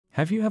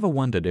Have you ever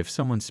wondered if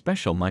someone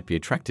special might be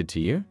attracted to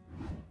you?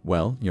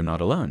 Well, you're not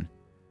alone.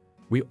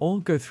 We all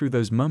go through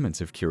those moments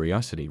of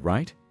curiosity,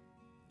 right?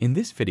 In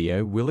this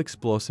video, we'll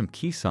explore some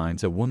key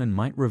signs a woman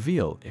might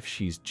reveal if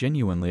she's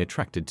genuinely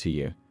attracted to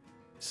you.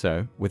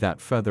 So,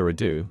 without further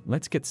ado,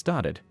 let's get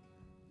started.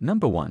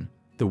 Number 1.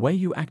 The way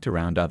you act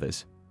around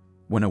others.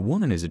 When a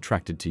woman is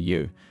attracted to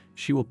you,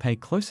 she will pay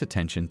close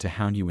attention to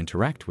how you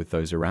interact with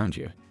those around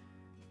you.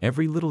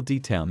 Every little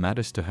detail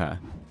matters to her,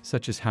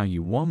 such as how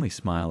you warmly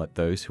smile at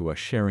those who are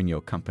sharing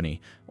your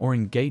company or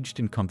engaged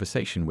in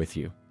conversation with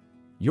you.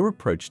 Your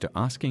approach to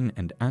asking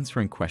and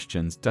answering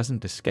questions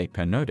doesn't escape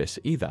her notice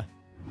either.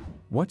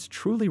 What's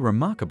truly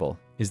remarkable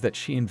is that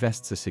she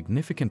invests a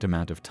significant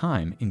amount of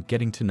time in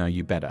getting to know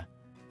you better.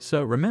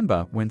 So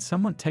remember, when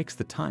someone takes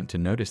the time to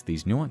notice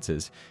these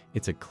nuances,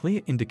 it's a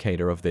clear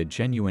indicator of their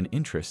genuine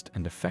interest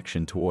and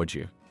affection towards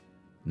you.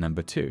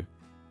 Number 2.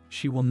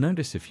 She will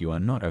notice if you are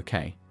not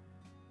okay.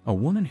 A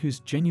woman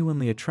who's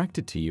genuinely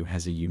attracted to you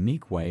has a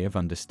unique way of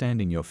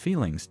understanding your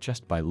feelings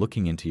just by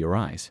looking into your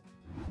eyes.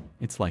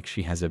 It's like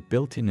she has a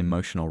built-in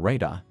emotional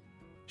radar.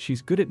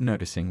 She's good at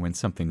noticing when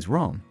something's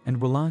wrong and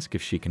will ask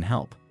if she can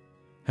help.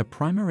 Her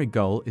primary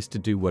goal is to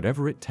do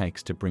whatever it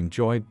takes to bring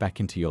joy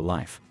back into your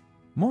life.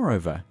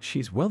 Moreover,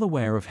 she's well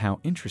aware of how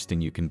interesting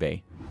you can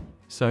be.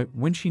 So,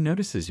 when she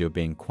notices you're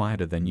being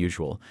quieter than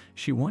usual,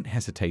 she won't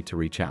hesitate to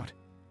reach out.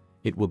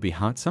 It will be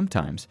hard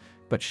sometimes,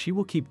 but she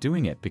will keep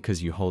doing it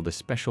because you hold a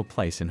special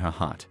place in her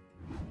heart.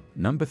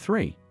 Number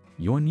 3.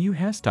 Your new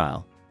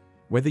hairstyle.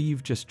 Whether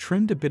you've just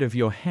trimmed a bit of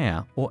your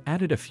hair or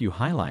added a few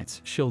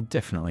highlights, she'll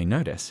definitely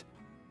notice.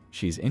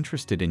 She's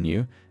interested in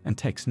you and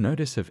takes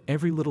notice of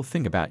every little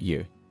thing about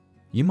you.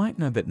 You might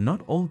know that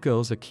not all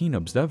girls are keen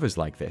observers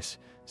like this,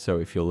 so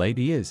if your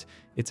lady is,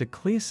 it's a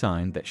clear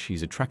sign that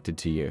she's attracted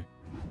to you.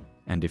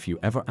 And if you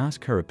ever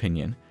ask her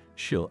opinion,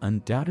 she'll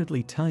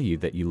undoubtedly tell you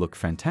that you look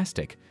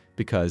fantastic,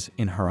 because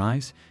in her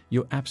eyes,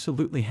 you're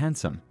absolutely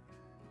handsome.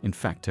 In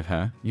fact, to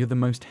her, you're the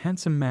most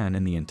handsome man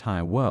in the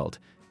entire world,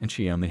 and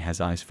she only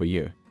has eyes for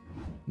you.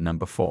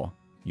 Number 4.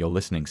 Your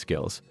listening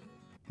skills.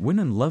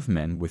 Women love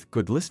men with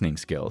good listening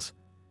skills.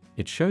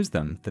 It shows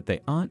them that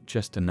they aren't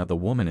just another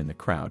woman in the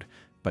crowd,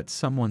 but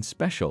someone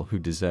special who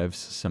deserves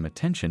some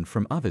attention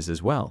from others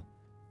as well.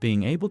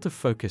 Being able to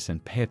focus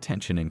and pay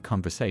attention in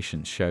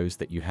conversation shows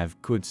that you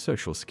have good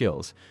social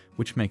skills,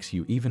 which makes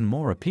you even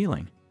more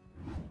appealing.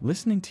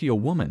 Listening to your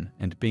woman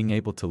and being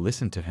able to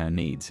listen to her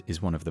needs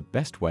is one of the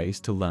best ways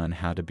to learn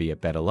how to be a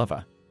better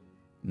lover.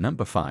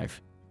 Number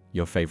 5.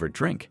 Your favorite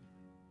drink.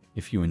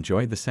 If you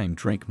enjoy the same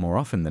drink more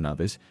often than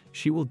others,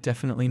 she will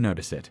definitely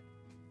notice it.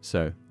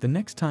 So, the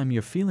next time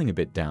you're feeling a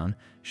bit down,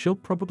 she'll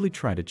probably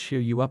try to cheer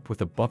you up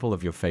with a bottle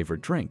of your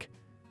favorite drink.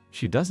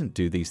 She doesn't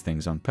do these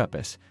things on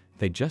purpose,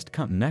 they just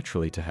come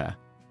naturally to her.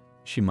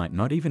 She might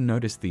not even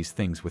notice these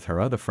things with her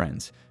other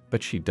friends,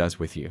 but she does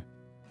with you.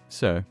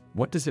 So,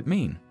 what does it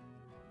mean?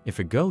 If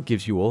a girl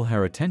gives you all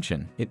her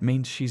attention, it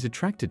means she's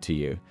attracted to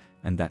you,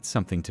 and that's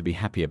something to be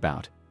happy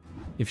about.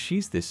 If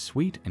she's this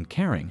sweet and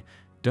caring,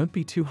 don't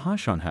be too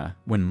harsh on her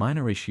when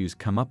minor issues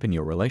come up in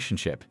your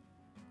relationship.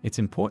 It's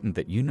important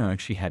that you know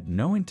she had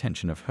no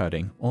intention of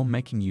hurting or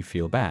making you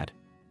feel bad.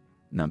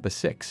 Number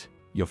 6.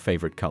 Your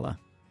favorite color.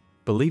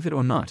 Believe it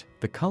or not,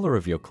 the color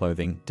of your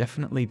clothing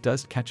definitely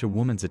does catch a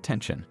woman's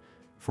attention.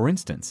 For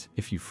instance,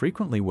 if you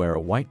frequently wear a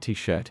white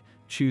t-shirt,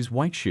 choose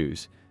white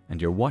shoes, and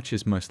your watch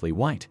is mostly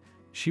white,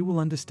 she will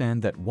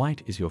understand that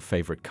white is your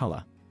favorite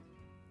color.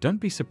 Don't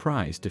be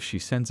surprised if she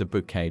sends a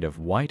bouquet of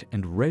white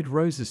and red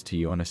roses to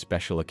you on a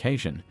special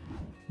occasion.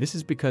 This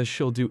is because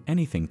she'll do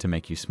anything to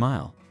make you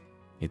smile.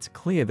 It's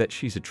clear that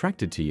she's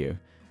attracted to you,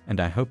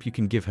 and I hope you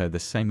can give her the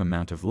same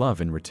amount of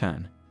love in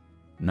return.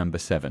 Number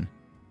 7.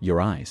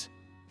 Your eyes.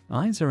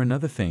 Eyes are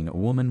another thing a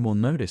woman will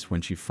notice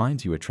when she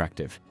finds you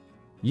attractive.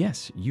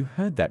 Yes, you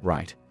heard that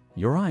right.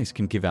 Your eyes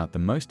can give out the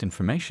most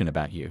information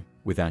about you,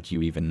 without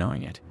you even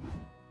knowing it.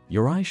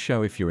 Your eyes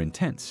show if you're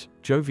intense,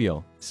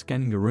 jovial,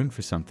 scanning a room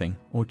for something,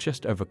 or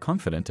just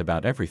overconfident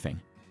about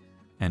everything.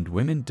 And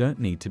women don't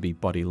need to be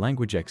body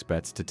language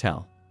experts to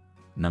tell.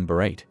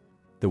 Number 8.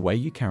 The way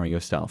you carry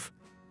yourself.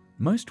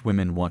 Most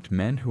women want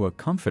men who are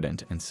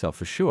confident and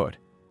self-assured.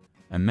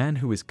 A man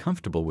who is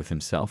comfortable with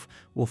himself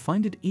will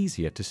find it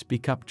easier to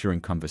speak up during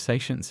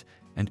conversations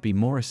and be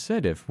more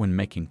assertive when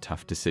making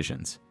tough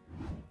decisions.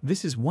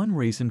 This is one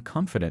reason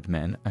confident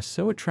men are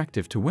so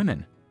attractive to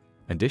women.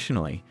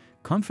 Additionally,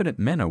 confident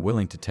men are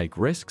willing to take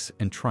risks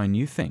and try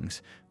new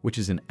things, which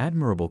is an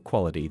admirable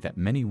quality that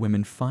many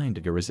women find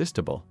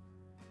irresistible.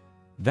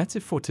 That's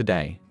it for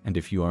today, and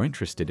if you are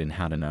interested in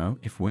how to know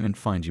if women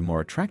find you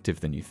more attractive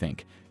than you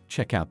think,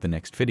 check out the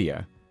next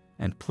video.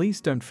 And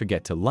please don't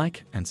forget to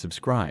like and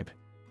subscribe.